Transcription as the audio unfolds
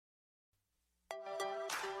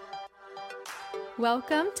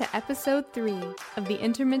Welcome to episode 3 of the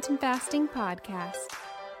Intermittent Fasting Podcast.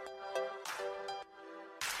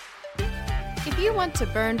 If you want to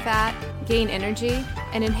burn fat, gain energy,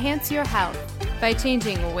 and enhance your health by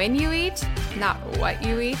changing when you eat, not what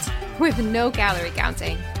you eat, with no calorie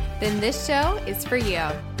counting, then this show is for you.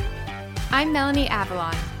 I'm Melanie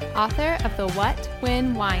Avalon, author of the What,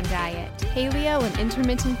 When, Wine Diet, Paleo and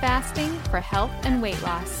Intermittent Fasting for Health and Weight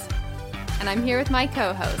Loss. And I'm here with my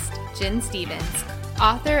co-host, Jen Stevens,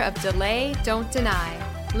 author of Delay, Don't Deny,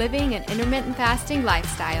 Living an Intermittent Fasting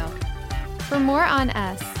Lifestyle. For more on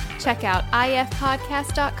us, check out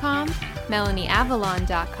ifpodcast.com,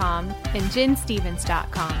 melanieavalon.com, and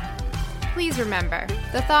jenstevens.com. Please remember,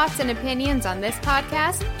 the thoughts and opinions on this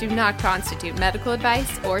podcast do not constitute medical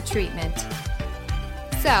advice or treatment.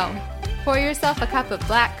 So, pour yourself a cup of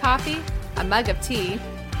black coffee, a mug of tea,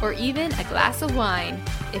 or even a glass of wine,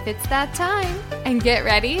 if it's that time, and get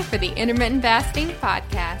ready for the Intermittent Fasting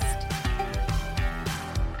Podcast.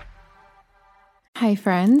 Hi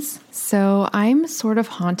friends. So I'm sort of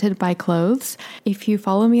haunted by clothes. If you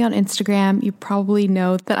follow me on Instagram, you probably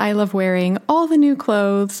know that I love wearing all the new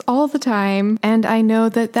clothes all the time. And I know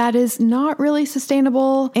that that is not really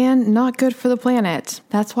sustainable and not good for the planet.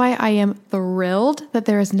 That's why I am thrilled that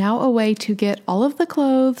there is now a way to get all of the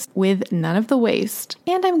clothes with none of the waste.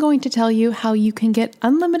 And I'm going to tell you how you can get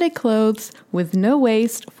unlimited clothes with no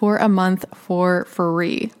waste for a month for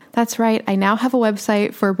free. That's right, I now have a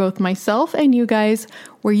website for both myself and you guys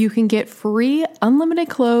where you can get free unlimited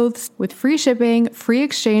clothes with free shipping, free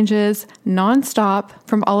exchanges, nonstop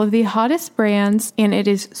from all of the hottest brands, and it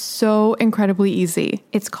is so incredibly easy.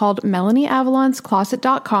 It's called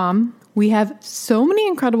melanieavalonscloset.com. We have so many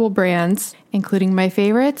incredible brands, including my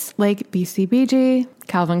favorites like BCBG,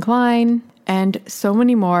 Calvin Klein, and so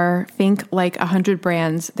many more. Think like 100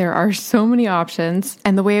 brands. There are so many options.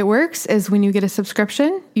 And the way it works is when you get a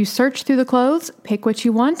subscription, you search through the clothes, pick what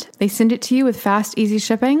you want. They send it to you with fast, easy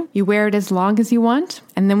shipping. You wear it as long as you want.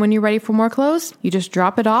 And then when you're ready for more clothes, you just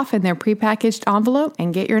drop it off in their prepackaged envelope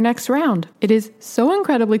and get your next round. It is so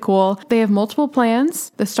incredibly cool. They have multiple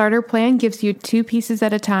plans. The starter plan gives you 2 pieces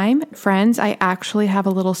at a time. Friends, I actually have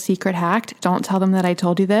a little secret hack. Don't tell them that I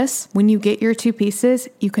told you this. When you get your 2 pieces,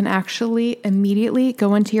 you can actually immediately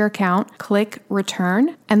go into your account, click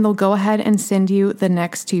return, and they'll go ahead and send you the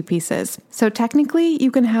next 2 pieces. So technically, you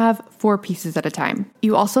can have 4 pieces at a time.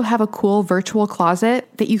 You also have a cool virtual closet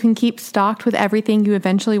that you can keep stocked with everything you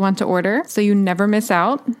eventually want to order, so you never miss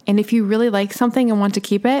out. And if you really like something and want to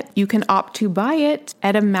keep it, you can opt to buy it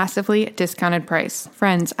at a massively discounted price.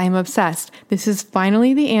 Friends, I'm obsessed. This is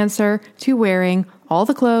finally the answer to wearing all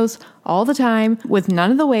the clothes all the time with none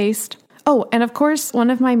of the waste. Oh, and of course,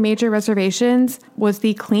 one of my major reservations was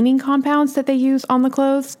the cleaning compounds that they use on the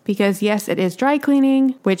clothes, because yes, it is dry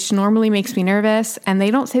cleaning, which normally makes me nervous, and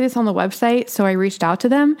they don't say this on the website, so I reached out to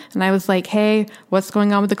them, and I was like, hey, what's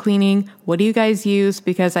going on with the cleaning? What do you guys use?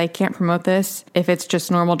 Because I can't promote this if it's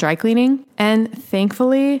just normal dry cleaning. And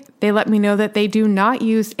thankfully, they let me know that they do not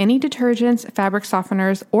use any detergents, fabric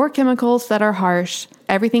softeners, or chemicals that are harsh.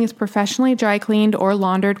 Everything is professionally dry cleaned or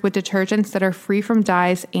laundered with detergents that are free from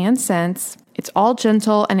dyes and scents. It's all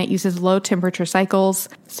gentle and it uses low temperature cycles.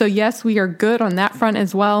 So yes, we are good on that front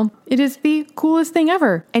as well. It is the coolest thing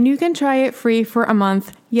ever. And you can try it free for a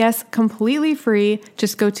month. Yes, completely free.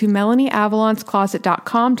 Just go to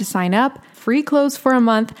melanieavalonscloset.com to sign up. Free clothes for a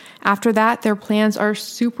month. After that, their plans are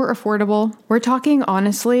super affordable. We're talking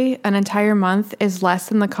honestly, an entire month is less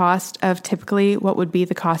than the cost of typically what would be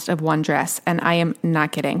the cost of one dress. And I am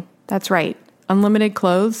not kidding. That's right. Unlimited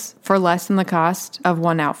clothes for less than the cost of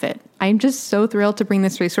one outfit. I'm just so thrilled to bring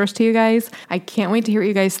this resource to you guys. I can't wait to hear what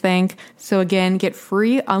you guys think. So again, get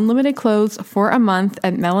free unlimited clothes for a month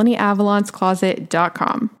at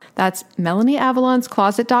melanieavalonscloset.com. That's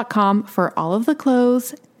melanieavalonscloset.com for all of the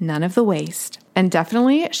clothes, none of the waste. And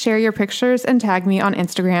definitely share your pictures and tag me on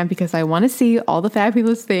Instagram because I want to see all the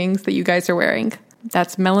fabulous things that you guys are wearing.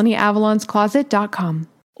 That's melanieavalonscloset.com.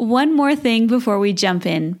 One more thing before we jump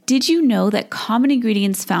in. Did you know that common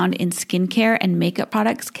ingredients found in skincare and makeup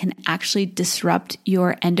products can actually disrupt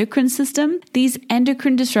your endocrine system? These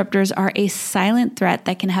endocrine disruptors are a silent threat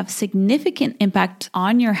that can have significant impact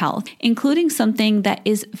on your health, including something that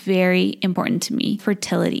is very important to me,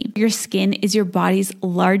 fertility. Your skin is your body's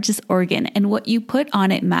largest organ, and what you put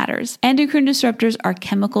on it matters. Endocrine disruptors are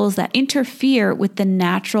chemicals that interfere with the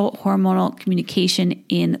natural hormonal communication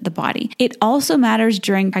in the body. It also matters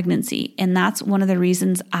during during pregnancy. And that's one of the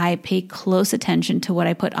reasons I pay close attention to what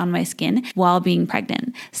I put on my skin while being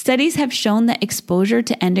pregnant. Studies have shown that exposure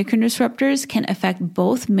to endocrine disruptors can affect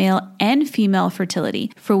both male and female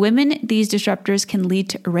fertility. For women, these disruptors can lead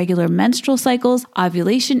to irregular menstrual cycles,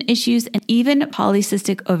 ovulation issues, and even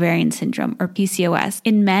polycystic ovarian syndrome, or PCOS.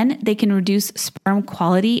 In men, they can reduce sperm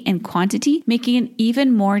quality and quantity, making it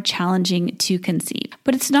even more challenging to conceive.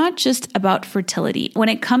 But it's not just about fertility. When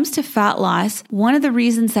it comes to fat loss, one of the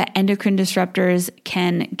reasons that endocrine disruptors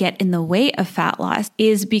can get in the way of fat loss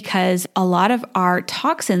is because a lot of our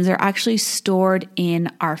toxins are actually stored in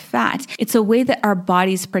our fat. It's a way that our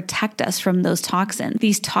bodies protect us from those toxins.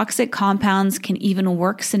 These toxic compounds can even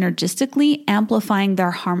work synergistically, amplifying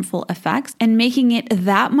their harmful effects and making it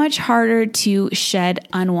that much harder to shed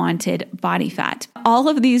unwanted body fat. All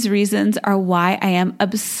of these reasons are why I am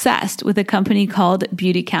obsessed with a company called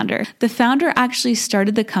Beautycounter. The founder actually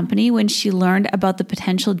started the company when she learned about the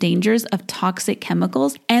potential dangers of toxic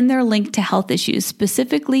chemicals and their link to health issues,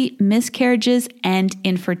 specifically miscarriages and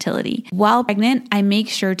infertility. While pregnant, I make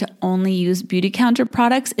sure to only use Beautycounter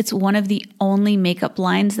products. It's one of the only makeup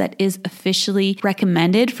lines that is officially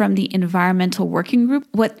recommended from the Environmental Working Group.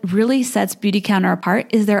 What really sets Beautycounter apart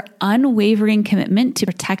is their unwavering commitment to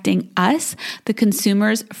protecting us, the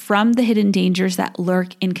consumers, from the hidden dangers that lurk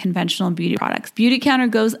in conventional beauty products.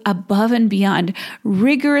 Beautycounter goes above and beyond,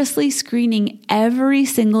 rigorously screening every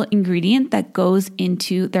single ingredient that goes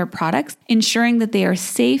into their products, ensuring that they are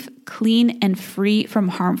safe, clean, and free from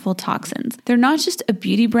harmful toxins. They're not just a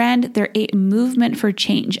beauty brand, they're a movement for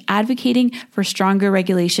change, advocating for stronger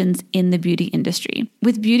regulations in the beauty industry.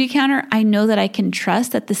 With Beautycounter, I know that I can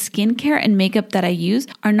trust that the skincare and makeup that I use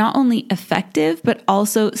are not only effective, but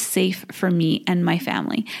also safe for me and my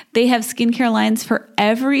family. They have skincare lines for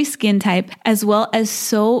every skin type, as well as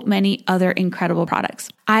so many other incredible products.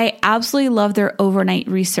 I absolutely love their overnight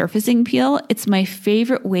resurfacing peel. It's my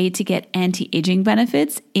favorite way to get anti-aging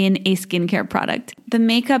benefits in a skincare product. The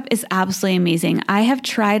makeup is absolutely amazing. I have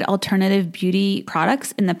tried alternative beauty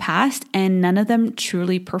products in the past and none of them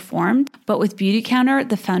truly performed. But with Beautycounter,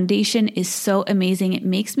 the foundation is so amazing. It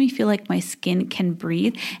makes me feel like my skin can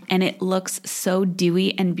breathe and it looks so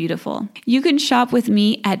dewy and beautiful. You can shop with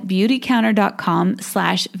me at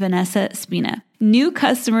beautycounter.com/Vanessa Spina. New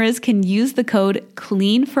customers can use the code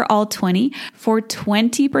CLEANFORALL20 for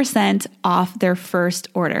 20% off their first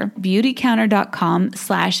order.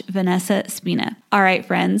 Beautycounter.com/Vanessa Spina. All right,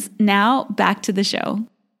 friends, now back to the show.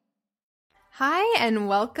 Hi, and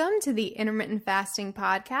welcome to the Intermittent Fasting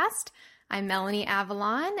Podcast. I'm Melanie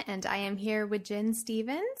Avalon, and I am here with Jen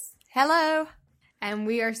Stevens. Hello. And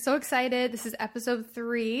we are so excited. This is episode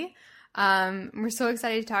 3. We're so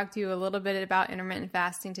excited to talk to you a little bit about intermittent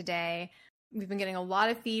fasting today. We've been getting a lot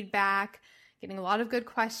of feedback, getting a lot of good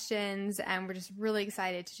questions, and we're just really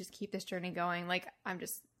excited to just keep this journey going. I'm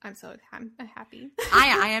happy.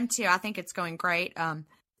 I am too. I think it's going great.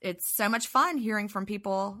 It's so much fun hearing from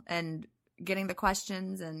people and getting the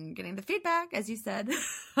questions and getting the feedback, as you said.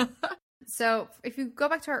 So if you go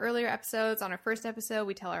back to our earlier episodes, on our first episode,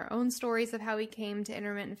 we tell our own stories of how we came to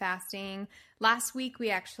intermittent fasting. Last week,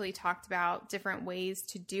 we actually talked about different ways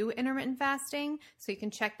to do intermittent fasting. So you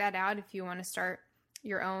can check that out if you want to start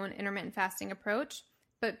your own intermittent fasting approach.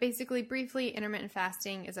 But basically, briefly, intermittent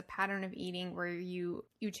fasting is a pattern of eating where you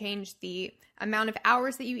change the amount of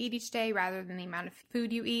hours that you eat each day rather than the amount of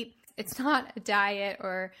food you eat. It's not a diet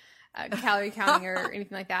or calorie counting or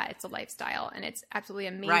anything like that. It's a lifestyle, and it's absolutely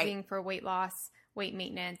amazing for weight loss, weight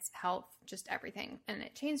maintenance, health, just everything. And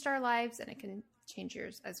it changed our lives, and it can change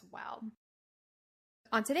yours as well.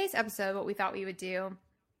 On today's episode, what we thought we would do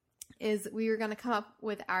is we were going to come up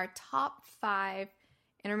with our top 5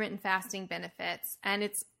 intermittent fasting benefits. And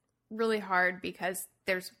it's really hard because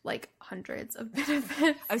there's like hundreds of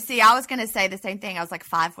benefits. Oh, see, I was going to say the same thing. I was like,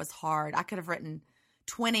 5 was hard. I could have written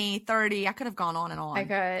 20, 30. I could have gone on and on. I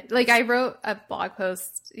could. I wrote a blog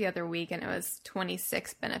post the other week and it was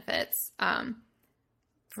 26 benefits,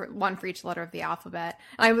 for each letter of the alphabet.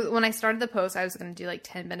 And when I started the post, I was going to do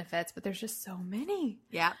 10 benefits, but there's just so many.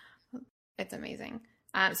 Yeah. It's amazing.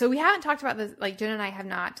 So we haven't talked about this, Jen and I have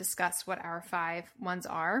not discussed what our 5 ones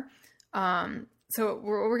are. So what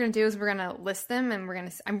we're going to do is we're going to list them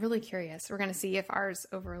and I'm really curious. We're going to see if ours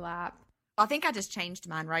overlap. I think I just changed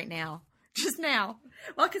mine right now. Just now.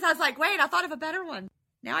 Well, because I was like, wait, I thought of a better one.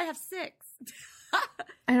 Now I have 6.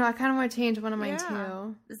 I know. I kind of want to change one of mine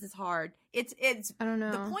too. This is hard. It's. I don't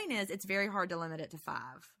know. The point is, it's very hard to limit it to 5.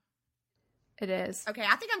 It is. Okay,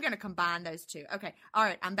 I think I'm going to combine those 2. Okay, all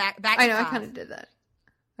right, I'm back. I know. 5. I kind of did that.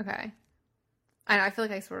 Okay. I know. I feel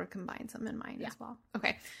like I sort of combined some in mine as well.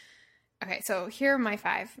 Okay. So here are my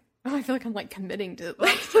 5. Oh, I feel like I'm like committing to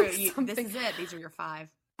That's true. something. This is it. These are your 5.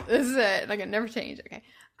 This is it. Like, it never change. Okay.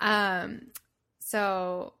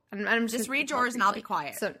 So I'm Just read yours and I'll be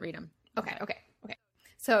quiet. So read them. Okay.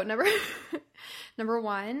 So number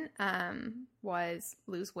 1 was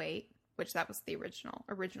lose weight, which that was the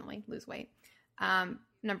originally lose weight.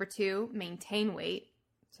 Number 2, maintain weight.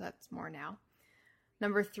 So that's more now.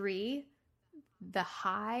 Number 3, the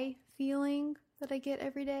high feeling that I get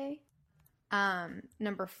every day.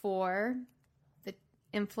 Number 4, the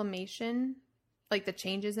inflammation, like the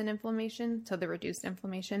changes in inflammation, so the reduced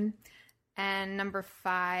inflammation. And number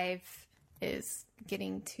 5 is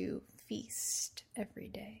getting to feast every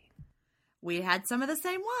day. We had some of the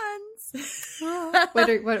same ones. What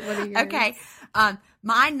are yours? Okay.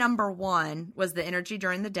 My number 1 was the energy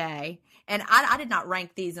during the day. And I did not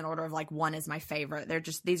rank these in order of like 1 is my favorite.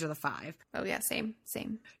 These are the 5. Oh yeah, same.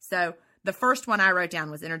 So the first one I wrote down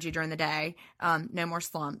was energy during the day. No more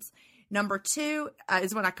slumps. Number 2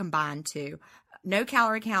 is what I combined to. No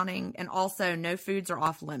calorie counting, and also no foods are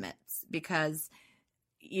off limits, because,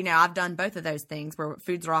 you know, I've done both of those things where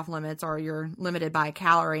foods are off limits or you're limited by a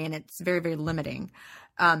calorie, and it's very, very limiting.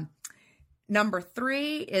 Number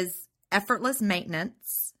 3 is effortless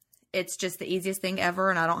maintenance. It's just the easiest thing ever,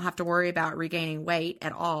 and I don't have to worry about regaining weight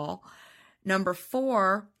at all. Number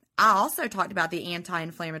 4, I also talked about the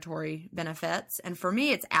anti-inflammatory benefits, and for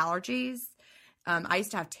me, it's allergies. I used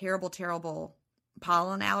to have terrible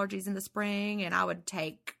pollen allergies in the spring, and I would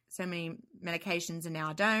take so many medications, and now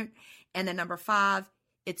I don't. And then number 5,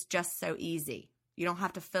 it's just so easy. You don't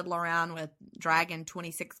have to fiddle around with dragging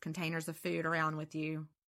 26 containers of food around with you.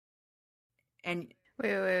 And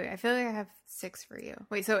wait. I feel like I have 6 for you.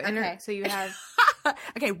 Wait, so okay. So you have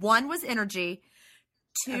okay. 1 was energy.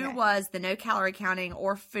 2 was the no calorie counting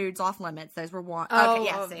or foods off limits. Those were 1. Oh, okay,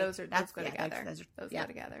 yeah. Those go together. Those go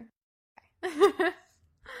together. Okay.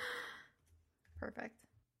 Perfect.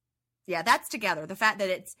 Yeah, that's together. The fact that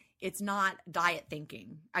it's not diet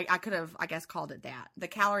thinking. I could have, I guess, called it that. The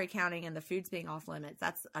calorie counting and the foods being off limits,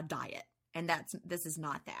 that's a diet. And this is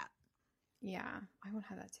not that. Yeah, I want to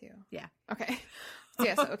have that too. Yeah. Okay. So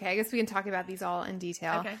yes. Okay. I guess we can talk about these all in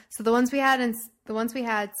detail. Okay. So the ones we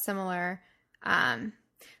had similar.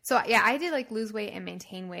 So yeah, I did like lose weight and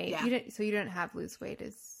maintain weight. Yeah. You didn't have lose weight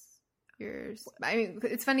as yours. I mean,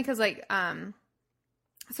 it's funny because like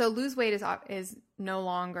so lose weight is no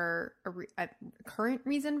longer a current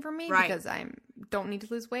reason for me, right, because I don't need to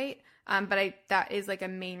lose weight. But that is like a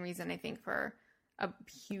main reason I think for a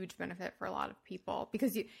huge benefit for a lot of people,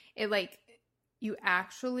 because you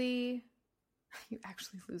actually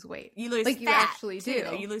lose weight. You lose like fat. You actually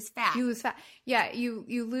do. You lose fat. You lose fat. Yeah, you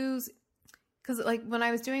lose, because like when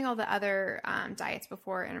I was doing all the other diets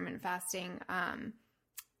before intermittent fasting,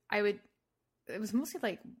 it was mostly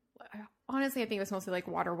like, honestly, I think it was mostly like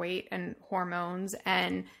water weight and hormones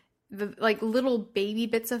and the like little baby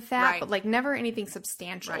bits of fat, right, but like never anything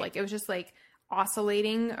substantial. Right. Like it was just like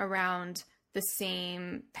oscillating around the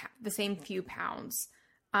same few pounds.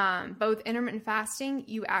 Both intermittent fasting,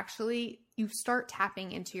 you start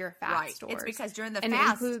tapping into your fat right. stores. It's because during the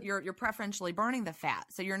fast, you're preferentially burning the fat,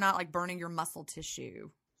 so you're not like burning your muscle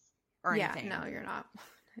tissue or anything. Yeah, no, you're not.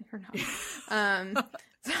 You're not.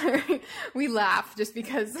 Sorry, we laugh just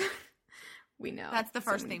because we know that's the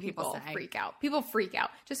first thing people say. People freak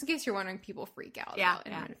out. Just in case you're wondering, people freak out about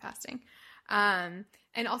intermittent fasting.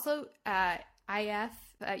 And also, IF,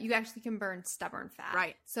 you actually can burn stubborn fat.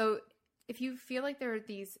 Right. So if you feel like there are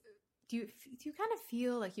these, do you kind of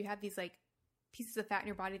feel like you have these like pieces of fat in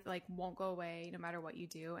your body that like won't go away no matter what you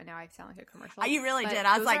do? And now I sound like a commercial. You really did.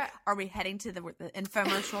 I was like, are we heading to the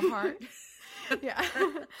infomercial part? Yeah.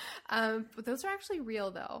 But those are actually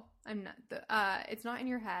real though. It's not in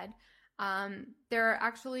your head. There are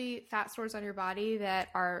actually fat stores on your body that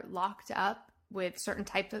are locked up with certain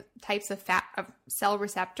types of fat of cell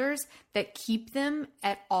receptors that keep them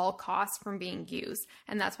at all costs from being used,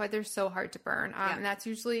 and that's why they're so hard to burn. And that's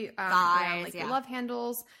usually around like your love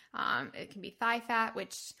handles. It can be thigh fat,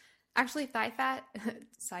 which actually thigh fat.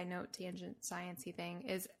 Side note, tangent, sciencey thing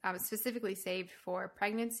is specifically saved for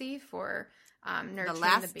pregnancy, for nurturing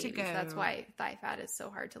the babies. That's why thigh fat is so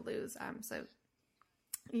hard to lose.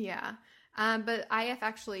 Yeah. But IF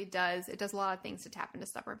actually does a lot of things to tap into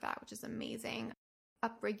stubborn fat, which is amazing.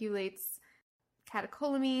 Upregulates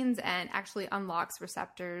catecholamines and actually unlocks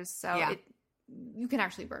receptors. So you can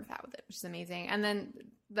actually burn fat with it, which is amazing. And then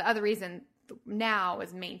the other reason now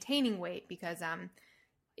is maintaining weight, because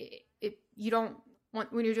you don't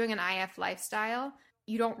want, when you're doing an IF lifestyle,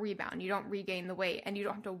 you don't rebound, you don't regain the weight, and you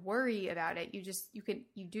don't have to worry about it. You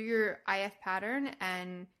do your IF pattern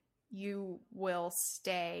and you will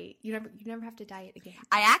stay. You never have to diet again.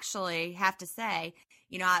 I actually have to say,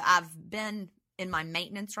 I've been in my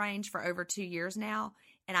maintenance range for over 2 years now,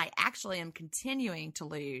 and I actually am continuing to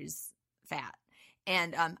lose fat.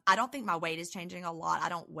 And I don't think my weight is changing a lot. I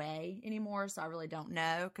don't weigh anymore, so I really don't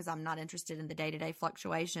know because I'm not interested in the day-to-day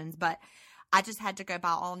fluctuations. But I just had to go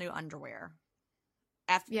buy all new underwear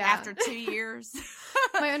after 2 years.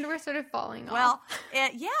 My underwear started falling off. Well,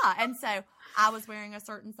 and so I was wearing a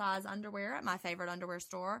certain size underwear at my favorite underwear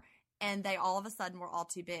store, and they all of a sudden were all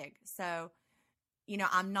too big. So,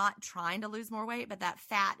 I'm not trying to lose more weight, but that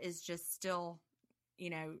fat is just still,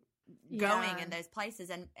 going in those places.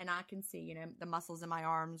 And I can see, the muscles in my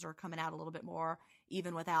arms are coming out a little bit more,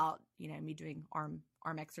 even without, me doing arm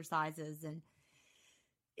exercises. And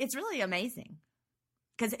it's really amazing.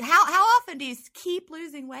 Because how often do you keep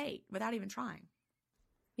losing weight without even trying?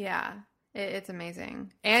 Yeah, it's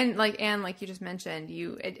amazing. And like you just mentioned,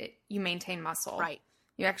 you maintain muscle. Right.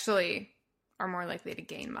 You actually are more likely to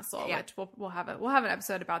gain muscle, which we'll have an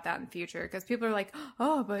episode about that in the future, because people are like,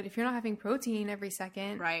 oh, but if you're not having protein every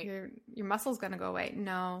second, right, your muscle's going to go away.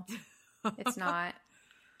 No, it's not.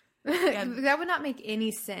 That would not make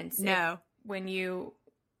any sense. No.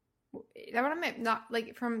 That would not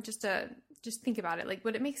like from just think about it. Like,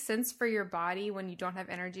 would it make sense for your body when you don't have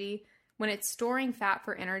energy, when it's storing fat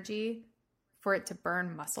for energy, for it to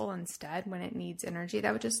burn muscle instead when it needs energy?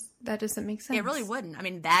 That doesn't make sense. It really wouldn't. I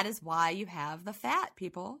mean, that is why you have the fat,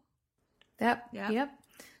 people. Yep.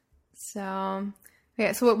 So,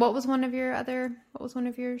 okay. So what was one of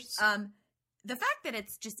yours? The fact that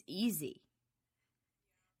it's just easy.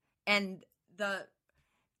 And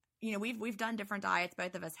we've done different diets,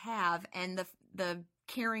 both of us have, and the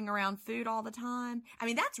carrying around food all the time. I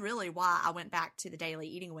mean, that's really why I went back to the daily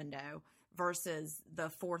eating window versus the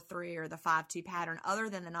 4-3 or the 5-2 pattern, other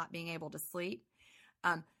than the not being able to sleep.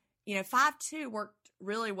 5-2 worked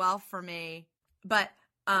really well for me, but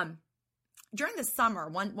during the summer,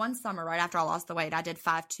 one summer right after I lost the weight, I did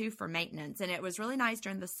 5-2 for maintenance, and it was really nice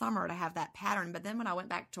during the summer to have that pattern. But then when I went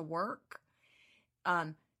back to work,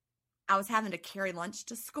 I was having to carry lunch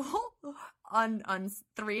to school on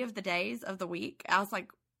 3 of the days of the week. I was like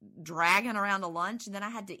dragging around a lunch, and then I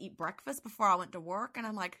had to eat breakfast before I went to work. And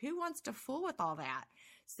I'm like, who wants to fool with all that?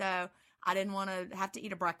 So I didn't want to have to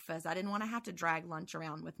eat a breakfast. I didn't want to have to drag lunch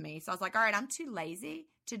around with me. So I was like, all right, I'm too lazy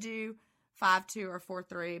to do 5-2 or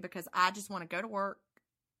 4-3 because I just want to go to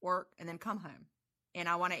work, and then come home, and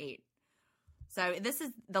I want to eat. So this is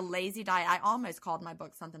the lazy diet. I almost called my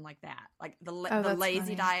book something like that, like the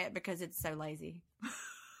lazy diet, because it's so lazy.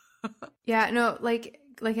 Yeah, no, like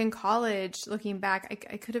in college, looking back,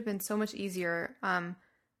 I could have been so much easier.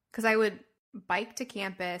 Because I would bike to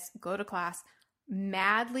campus, go to class,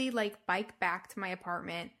 madly bike back to my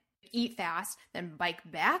apartment, eat fast, then bike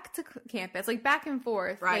back to campus, back and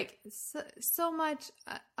forth. Right. So much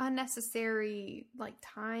unnecessary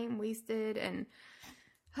time wasted, and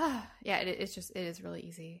yeah, it is really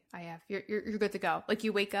easy. You're good to go.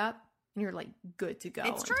 You wake up and you're good to go.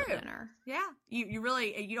 It's until true. Dinner. Yeah, you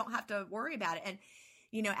really, you don't have to worry about it. And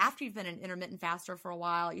after you've been an intermittent faster for a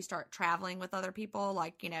while, you start traveling with other people.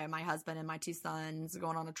 My husband and my 2 sons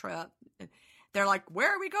going on a trip. They're like,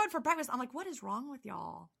 where are we going for breakfast? I'm like, what is wrong with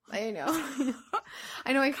y'all? I know.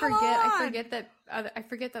 I know. I forget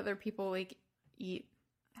that other people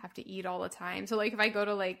have to eat all the time. So if I go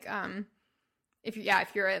to if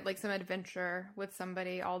you're at some adventure with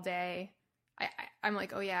somebody all day, I'm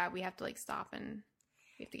like, oh yeah, we have to stop and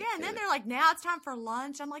we have to get and food. then they're like, now it's time for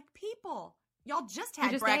lunch. I'm like, people, y'all just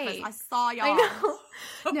had breakfast. Ate. I saw y'all. I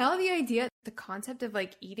know. Now the concept of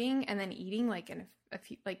eating and then eating in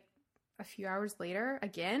a few hours later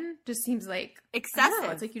again just seems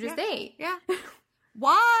excessive. It's you just ate. Yeah.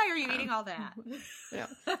 Why are you eating all that? Yeah.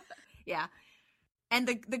 Yeah. And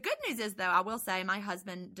the good news is, though, I will say my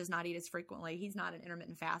husband does not eat as frequently. He's not an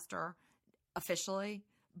intermittent faster officially,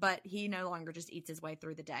 but he no longer just eats his way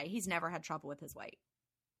through the day. He's never had trouble with his weight.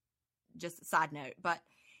 Just a side note. But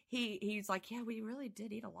he's like, yeah, we really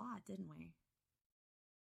did eat a lot, didn't we?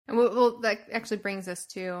 And well, that actually brings us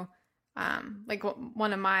to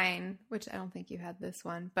one of mine, which I don't think you had this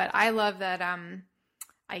one, but I love that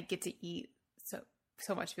I get to eat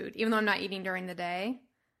so much food, even though I'm not eating during the day.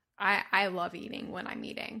 I love eating when I'm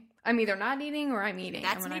eating. I'm either not eating or I'm eating.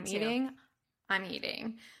 That's and when me I'm too. eating, I'm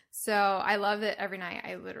eating. So I love it every night.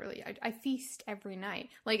 I feast every night.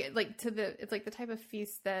 It's the type of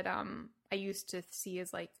feast that I used to see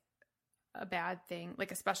as a bad thing,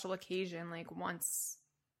 a special occasion, once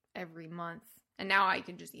every month. And now I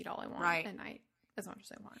can just eat all I want, right. and as much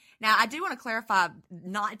as I want. Now, I do want to clarify,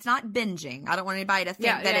 it's not binging. I don't want anybody to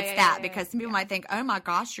think that it's that because some people might think, oh my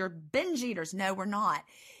gosh, you're binge eaters. No, we're not.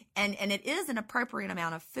 And it is an appropriate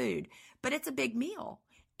amount of food, but it's a big meal.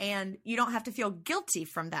 And you don't have to feel guilty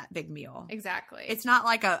from that big meal. Exactly. It's not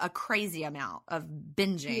like a crazy amount of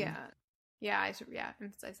binging. Yeah. Yeah, I should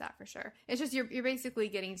emphasize that for sure. It's just you're basically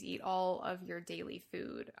getting to eat all of your daily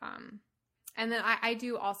food. And then I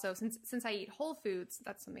do also, since I eat whole foods,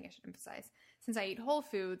 that's something I should emphasize. Since I eat whole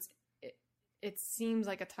foods, it seems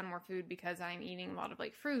like a ton more food because I'm eating a lot of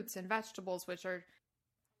like fruits and vegetables, which are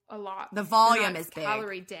a lot. The volume is big.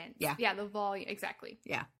 Calorie dense. Yeah. Yeah, the volume. Exactly.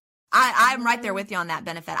 Yeah. I'm right there with you on that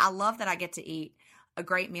benefit. I love that I get to eat a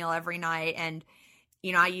great meal every night. And,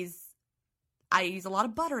 you know, I use a lot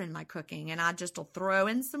of butter in my cooking, and I just will throw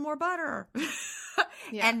in some more butter.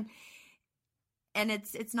 Yeah. And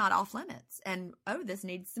it's not off limits. And, this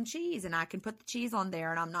needs some cheese, and I can put the cheese on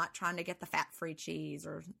there, and I'm not trying to get the fat-free cheese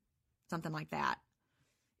or something like that.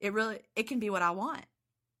 It can be what I want.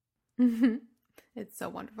 It's so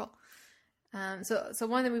wonderful. So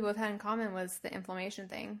one that we both had in common was the inflammation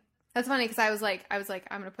thing. That's funny because I was like,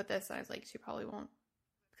 I'm going to put this. And I was like, she probably won't.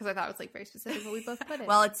 Because I thought it was like very specific, but we both put it.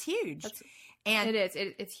 Well, it's huge. And it is.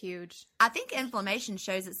 It's huge. I think inflammation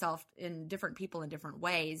shows itself in different people in different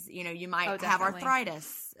ways. You know, you might have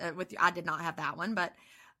arthritis. I did not have that one, but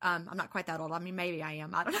I'm not quite that old. I mean, maybe I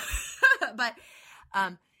am. I don't know. But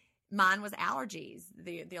mine was allergies,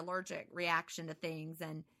 the allergic reaction to things,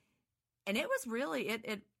 and it was really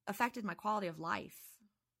it affected my quality of life.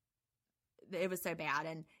 It was so bad,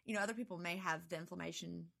 and you know, other people may have the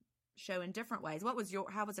inflammation show in different ways.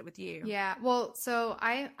 How was it with you? Yeah. Well, so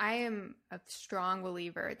I am a strong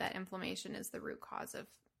believer that inflammation is the root cause of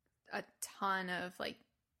a ton of the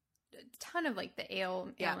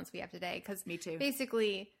ailments we have today. Cause me too.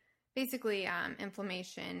 Basically,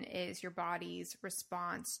 inflammation is your body's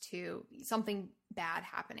response to something bad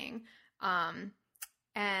happening.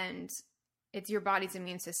 And it's your body's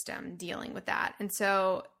immune system dealing with that. And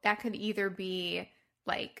so that could either be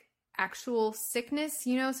like actual sickness,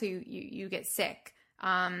 you know, so you get sick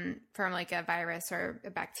from like a virus or a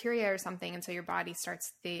bacteria or something. And so your body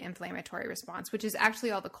starts the inflammatory response, which is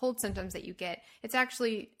actually all the cold symptoms that you get.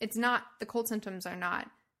 The cold symptoms are not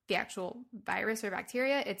the actual virus or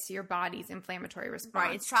bacteria. It's your body's inflammatory response.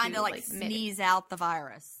 Right. It's trying to like sneeze out the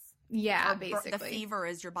virus. Yeah, basically. The fever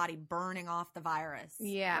is your body burning off the virus.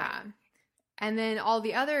 Yeah. Right. And then all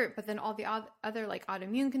the other like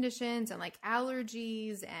autoimmune conditions and like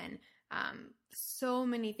allergies and so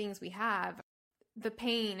many things we have, the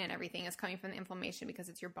pain and everything is coming from the inflammation because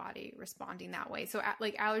it's your body responding that way. So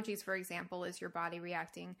like allergies, for example, is your body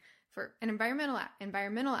reacting for an environmental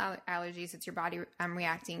allergies. It's your body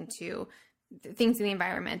reacting to things in the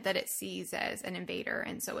environment that it sees as an invader.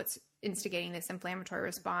 And so it's instigating this inflammatory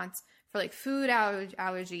response. For like food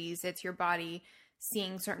allergies, it's your body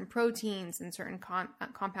seeing certain proteins and certain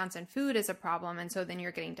compounds in food as a problem. And so then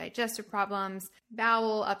you're getting digestive problems,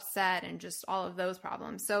 bowel upset, and just all of those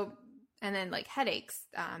problems. So, and then like headaches,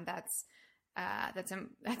 that's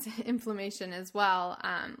inflammation as well.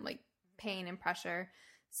 Like pain and pressure.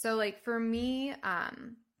 So like for me,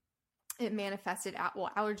 it manifested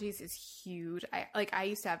allergies is huge. I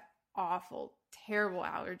used to have awful, terrible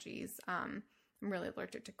allergies. I'm really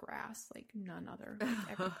allergic to grass, like none other.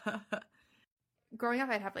 Growing up,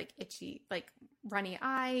 I'd have like itchy, like runny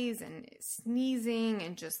eyes and sneezing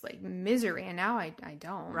and just like misery. And now I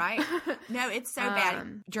don't. Right. No, it's so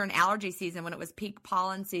bad. During allergy season, when it was peak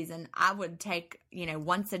pollen season, I would take,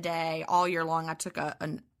 once a day all year long, I took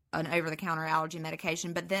an over-the-counter allergy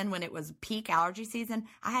medication. But then when it was peak allergy season,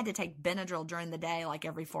 I had to take Benadryl during the day, like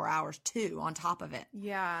every 4 hours too, on top of it.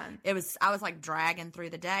 Yeah. I was like dragging through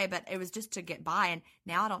the day, but it was just to get by. And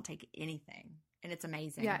now I don't take anything. And it's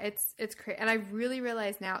amazing. Yeah, it's crazy. And I really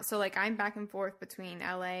realize now, so like I'm back and forth between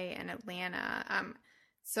LA and Atlanta.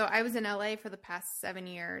 So I was in LA for the past 7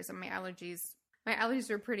 years, and my allergies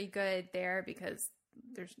were pretty good there because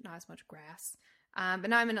there's not as much grass. But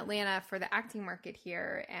now I'm in Atlanta for the acting market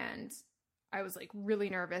here, and I was like really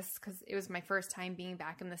nervous because it was my first time being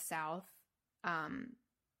back in the South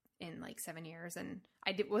in like 7 years. And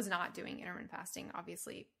I was not doing intermittent fasting,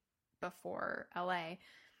 obviously, before LA.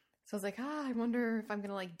 So I was like, I wonder if I'm going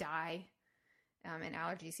to like die in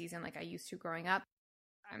allergy season like I used to growing up.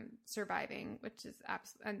 I'm surviving, which is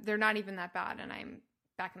and they're not even that bad. And I'm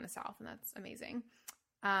back in the South, and that's amazing.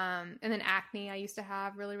 And then acne I used to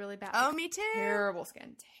have really, really bad. Oh, me too. Terrible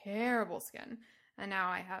skin. And now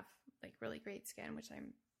I have like really great skin,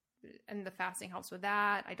 and the fasting helps with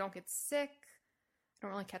that. I don't get sick. I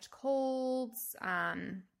don't really catch colds.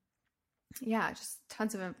 Yeah, just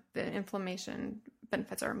tons of the inflammation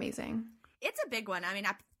benefits are amazing. It's a big one. I mean,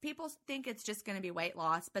 people think it's just going to be weight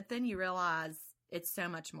loss, but then you realize it's so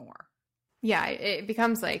much more. Yeah, it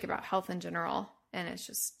becomes like about health in general, and it's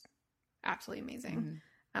just absolutely amazing.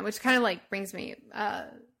 Which kind of like brings me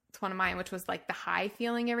to one of mine, which was like the high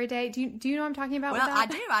feeling every day. Do you know what I'm talking about? Well, with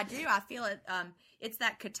that? I do. I feel it. It's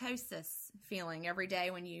that ketosis feeling every day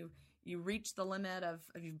when you reach the limit of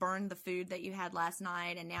you've burned the food that you had last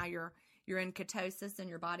night, and now you're in ketosis, and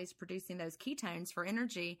your body's producing those ketones for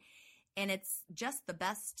energy, and it's just the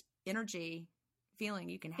best energy feeling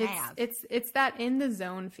you can have. It's that in the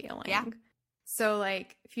zone feeling. Yeah. So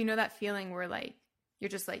like if you know that feeling where like you're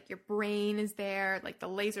just like your brain is there, like the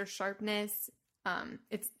laser sharpness,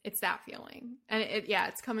 it's that feeling. And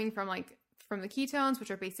it's coming from the ketones, which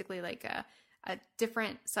are basically like a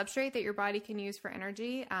different substrate that your body can use for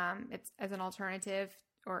energy. It's as an alternative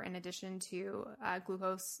or in addition to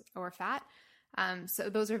glucose or fat. So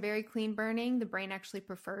those are very clean burning. The brain actually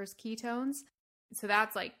prefers ketones. So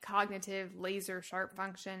that's like cognitive laser sharp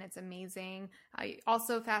function. It's amazing.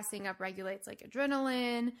 Also fasting up regulates like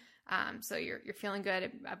adrenaline. So you're feeling good.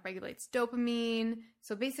 It regulates dopamine.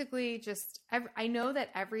 So basically just, I know that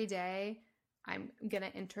every day I'm going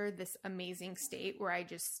to enter this amazing state where I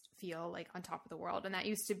just feel like on top of the world. And that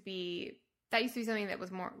used to be something that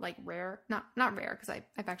was more like rare, not rare. Cause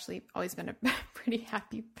I've actually always been a pretty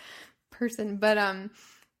happy person, but,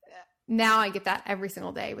 now I get that every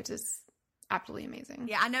single day, which is absolutely amazing.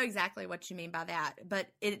 Yeah, I know exactly what you mean by that, but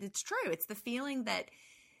it's true. It's the feeling that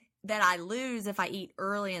I lose if I eat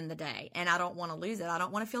early in the day, and I don't want to lose it. I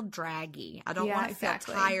don't want to feel draggy. I don't want to feel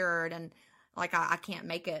tired and like I can't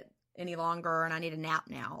make it any longer and I need a nap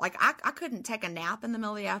now. Like I couldn't take a nap in the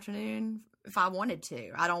middle of the afternoon if I wanted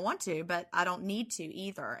to. I don't want to, but I don't need to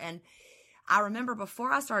either. And I remember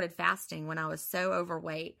before I started fasting when I was so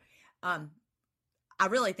overweight, I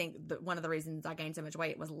really think that one of the reasons I gained so much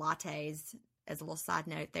weight was lattes, as a little side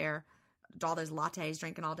note there. All those lattes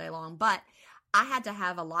drinking all day long. But I had to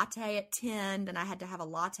have a latte at 10, then I had to have a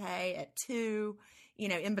latte at 2,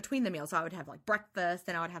 in between the meals. So I would have like breakfast,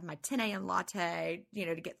 then I would have my 10 a.m. latte,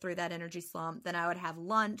 to get through that energy slump. Then I would have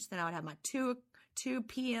lunch, then I would have my 2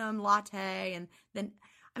 p.m. latte. And then,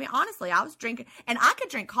 I mean, honestly, I was drinking, and I could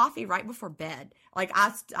drink coffee right before bed. Like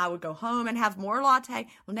I would go home and have more latte.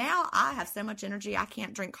 Well, now I have so much energy, I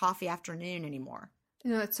can't drink coffee afternoon anymore.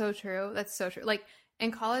 No, that's so true. That's so true. Like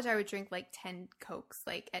in college, I would drink like 10 Cokes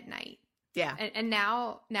like at night. Yeah. And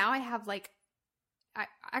now I have like,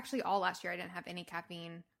 actually all last year I didn't have any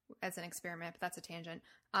caffeine as an experiment, but that's a tangent.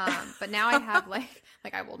 But now I have like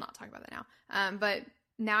I will not talk about that now. But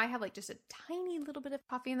now I have like just a tiny little bit of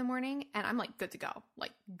coffee in the morning and I'm like good to go.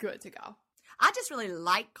 I just really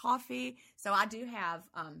like coffee. So I do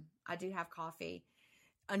have coffee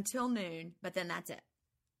until noon, but then that's it.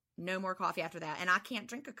 No more coffee after that. And I can't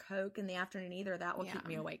drink a Coke in the afternoon either. That will keep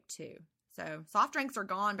me awake too. So soft drinks are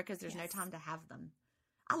gone because there's no time to have them.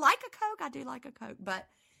 I like a Coke. I do like a Coke, but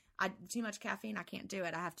too much caffeine, I can't do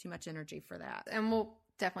it. I have too much energy for that. And we'll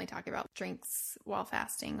definitely talk about drinks while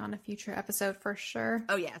fasting on a future episode for sure.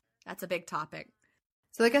 Oh yeah, that's a big topic.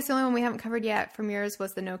 So I guess the only one we haven't covered yet from yours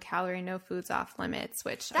was the no calorie, no foods off limits,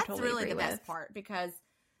 which that's I totally really agree the best part because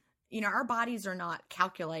our bodies are not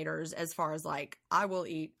calculators as far as like, I will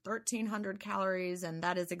eat 1,300 calories and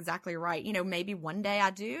that is exactly right. Maybe one day I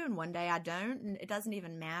do and one day I don't, and it doesn't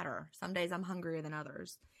even matter. Some days I'm hungrier than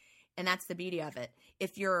others. And that's the beauty of it.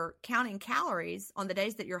 If you're counting calories on the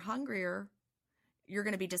days that you're hungrier, you're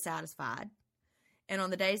going to be dissatisfied. And on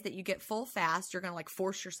the days that you get full fast, you're going to like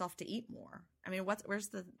force yourself to eat more. I mean, where's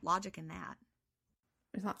the logic in that?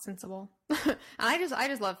 It's not sensible. And I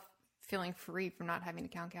just love feeling free from not having to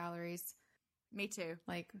count calories. Me too.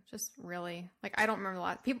 Like, just really, like, I don't remember a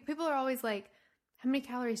lot. People are always like, how many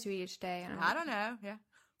calories do you eat each day? And I don't know. Yeah.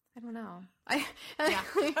 I don't know. I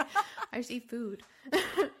just eat food.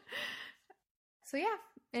 So yeah,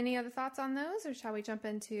 any other thoughts on those, or shall we jump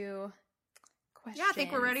into questions? Yeah, I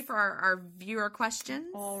think we're ready for our viewer questions.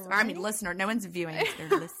 All right. right. I mean, listener. No one's viewing,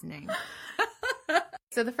 they're listening.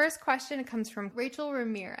 So the first question comes from Rachel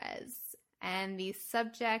Ramirez, and the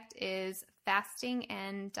subject is fasting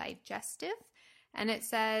and digestive. And it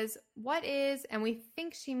says, what is, and we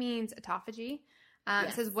think she means autophagy.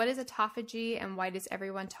 Yes. It says, what is autophagy and why does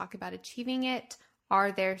everyone talk about achieving it?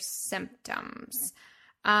 Are there symptoms?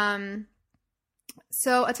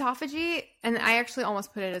 So autophagy, and I actually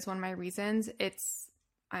almost put it as one of my reasons,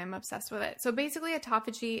 I'm obsessed with it. So basically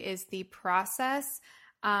autophagy is the process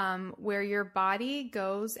where your body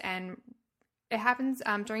goes and it happens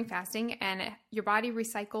during fasting, and your body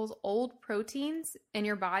recycles old proteins in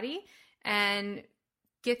your body and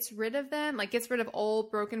gets rid of them, like gets rid of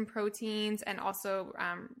old broken proteins and also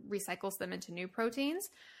recycles them into new proteins.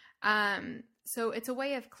 So it's a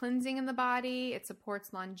way of cleansing in the body. It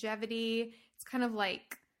supports longevity. It's kind of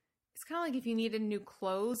like if you needed new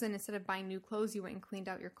clothes and instead of buying new clothes, you went and cleaned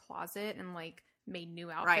out your closet and like made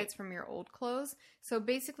new outfits from your old clothes. So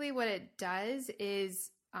basically what it does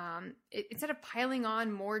is instead of piling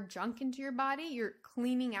on more junk into your body, you're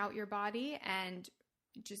cleaning out your body and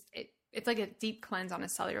it's like a deep cleanse on a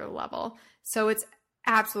cellular level. So it's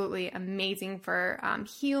absolutely amazing for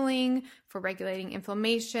healing, for regulating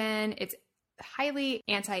inflammation. It's highly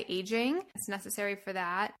anti-aging. It's necessary for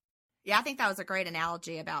that. Yeah, I think that was a great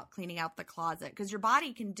analogy about cleaning out the closet because your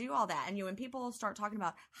body can do all that. And when people start talking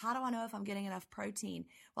about how do I know if I'm getting enough protein?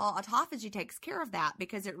 Well, autophagy takes care of that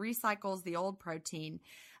because it recycles the old protein.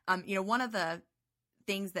 One of the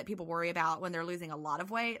things that people worry about when they're losing a lot of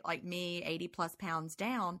weight, like me, 80 plus pounds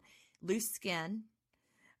down, loose skin.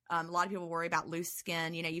 A lot of people worry about loose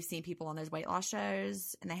skin. You've seen people on those weight loss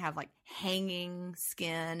shows and they have like hanging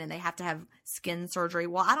skin and they have to have skin surgery.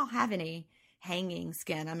 Well, I don't have any hanging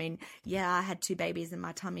skin. I mean, yeah, I had 2 babies and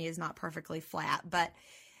my tummy is not perfectly flat, but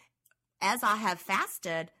as I have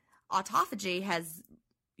fasted, autophagy has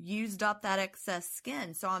used up that excess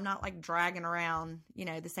skin. So I'm not like dragging around,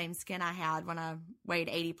 the same skin I had when I weighed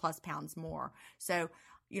 80 plus pounds more. So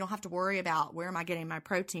you don't have to worry about where am I getting my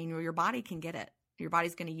protein, or your body can get it. Your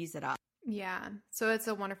body's going to use it up. Yeah. So it's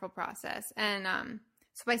a wonderful process. And,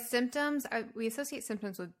 so by symptoms, we associate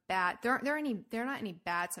symptoms with bad. There are not any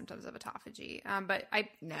bad symptoms of autophagy, but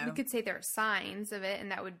we could say there are signs of it,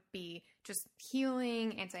 and that would be just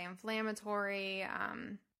healing, anti-inflammatory.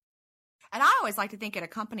 And I always like to think it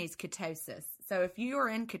accompanies ketosis. So if you are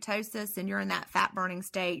in ketosis and you're in that fat burning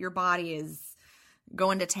state, your body is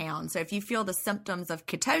going to town. So if you feel the symptoms of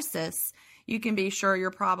ketosis, you can be sure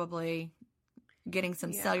you're probably getting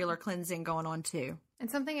some cellular cleansing going on too. And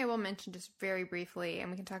something I will mention just very briefly, and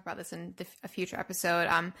we can talk about this in a future episode.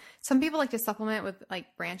 Some people like to supplement with like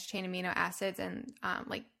branched chain amino acids and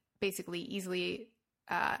like basically easily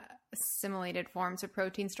assimilated forms of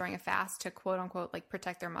proteins during a fast to quote unquote like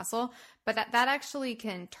protect their muscle. But that actually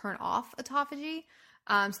can turn off autophagy.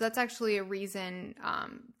 So that's actually a reason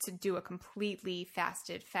to do a completely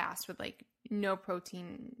fasted fast with like no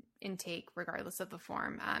protein intake regardless of the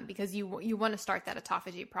form, because you want to start that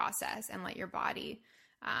autophagy process and let your body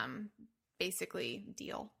basically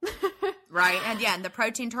deal. Right. And the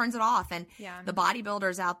protein turns it off. And the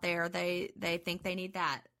bodybuilders out there, they think they need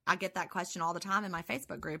that. I get that question all the time in my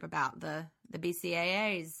Facebook group about the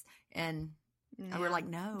BCAAs, and we're like,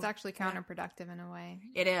 no, it's actually counterproductive in a way.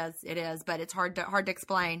 It is, but it's hard to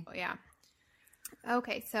explain. Oh, yeah.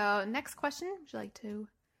 Okay. So next question, would you like to?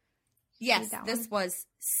 Yes, this was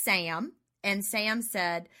Sam, and Sam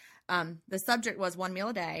said, the subject was 1 meal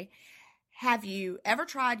a day. Have you ever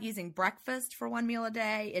tried using breakfast for 1 meal a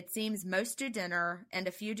day? It seems most do dinner and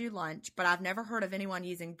a few do lunch, but I've never heard of anyone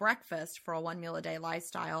using breakfast for a 1 meal a day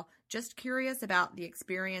lifestyle. Just curious about the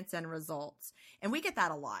experience and results. And we get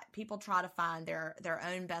that a lot. People try to find their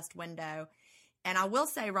own best window. And I will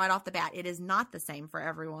say right off the bat, it is not the same for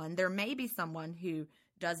everyone. There may be someone who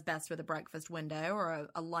does best with a breakfast window or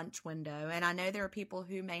a lunch window. And I know there are people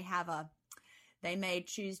who they may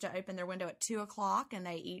choose to open their window at 2:00 and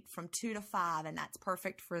they eat from 2 to 5, and that's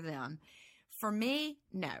perfect for them. For me,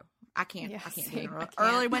 no, I can't. I can't do an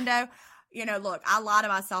early window. Look, I lie to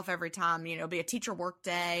myself every time. It'll be a teacher work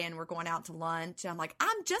day and we're going out to lunch. I'm like,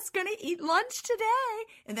 I'm just going to eat lunch today.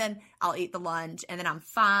 And then I'll eat the lunch and then I'm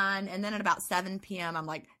fine. And then at about 7 p.m., I'm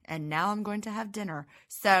like, and now I'm going to have dinner.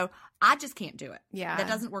 So I just can't do it. Yeah. That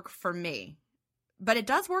doesn't work for me. But it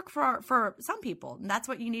does work for some people. And that's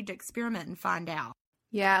what you need to experiment and find out.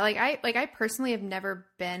 Yeah. I personally have never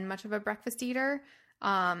been much of a breakfast eater.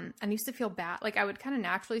 And I used to feel bad. Like I would kind of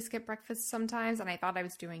naturally skip breakfast sometimes, and I thought I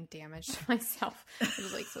was doing damage to myself. It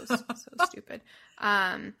was like so stupid.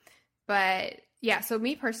 But yeah, so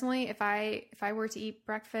me personally, if I were to eat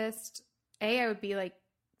breakfast, I would be like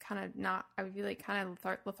kind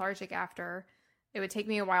of lethargic after. It would take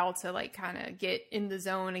me a while to like kind of get in the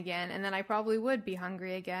zone again, and then I probably would be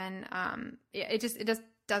hungry again. It just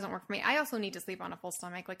doesn't work for me. I also need to sleep on a full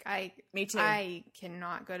stomach. Me too. I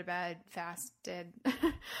cannot go to bed fasted.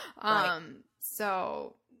 Right.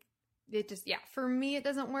 So it just, for me, it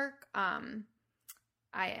doesn't work. I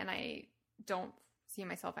don't see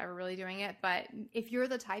myself ever really doing it, but if you're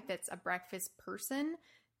the type that's a breakfast person,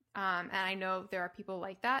 and I know there are people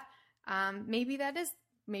like that, maybe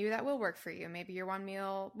that will work for you. Maybe your 1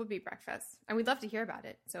 meal would be breakfast, and we'd love to hear about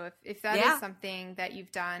it. So if that is something that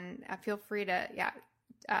you've done, feel free to,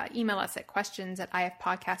 email us at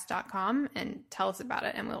questions@ifpodcast.com and tell us about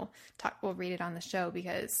it, and we'll read it on the show,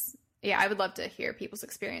 because I would love to hear people's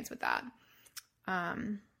experience with that.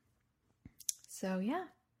 So yeah,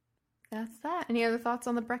 that's that. Any other thoughts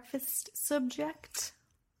on the breakfast subject?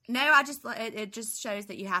 No, it just shows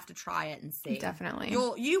that you have to try it and see. Definitely.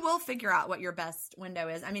 You will figure out what your best window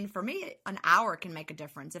is. I mean, for me, an hour can make a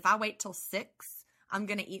difference. If I wait till 6, I'm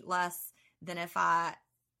going to eat less than if I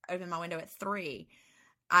open my window at 3.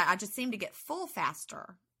 I just seem to get full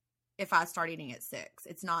faster if I start eating at 6.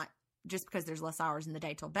 It's not just because there's less hours in the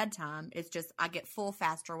day till bedtime. It's just I get full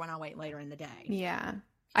faster when I wait later in the day. Yeah.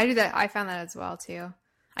 I do that. I found that as well too.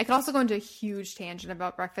 I could also go into a huge tangent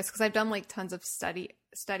about breakfast, because I've done like tons of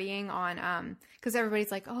studying on, because everybody's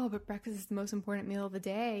like, oh, but breakfast is the most important meal of the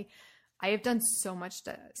day. I have done so much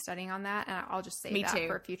studying on that, and I'll just save that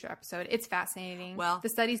for a future episode. It's fascinating. Well, the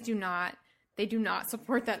studies do not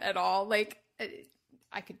support that at all. Like,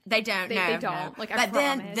 They don't. No. Like, but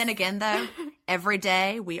then again, though, every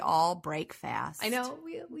day we all break fast. I know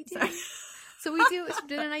we do. So we do. So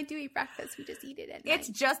Jen and I do eat breakfast. We just eat it at night. It's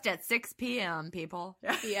just at 6 p.m., people.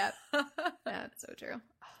 Yep. That's so true.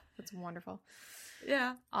 Oh, that's wonderful.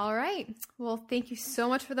 Yeah. All right. Well, thank you so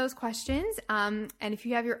much for those questions. And if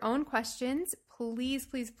you have your own questions, please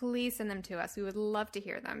send them to us. We would love to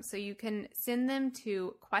hear them. So you can send them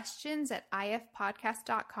to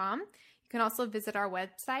questions@ifpodcast.com. You can also visit our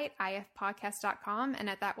website, ifpodcast.com. And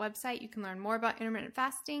at that website, you can learn more about intermittent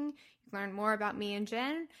fasting. You can learn more about me and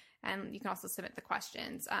Jen. And you can also submit the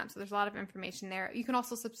questions. So there's a lot of information there. You can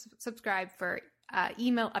also subscribe for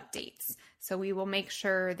email updates. So we will make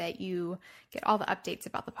sure that you get all the updates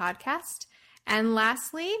about the podcast. And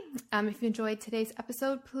lastly, if you enjoyed today's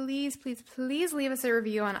episode, please leave us a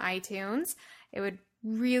review on iTunes. It would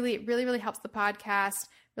really helps the podcast,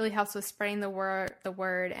 really helps with spreading the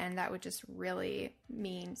word, and that would just really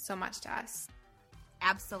mean so much to us.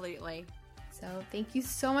 Absolutely. So thank you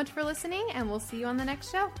so much for listening, and we'll see you on the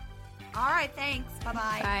next show. All right, thanks.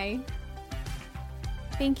 Bye-bye. Bye.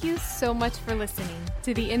 Thank you so much for listening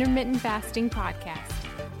to the Intermittent Fasting Podcast.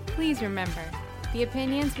 Please remember, the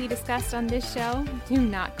opinions we discussed on this show do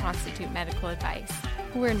not constitute medical advice.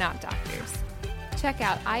 We're not doctors. Check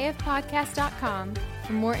out ifpodcast.com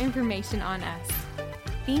for more information on us.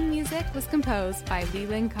 Theme music was composed by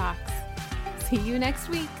Leland Cox. See you next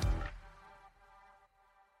week.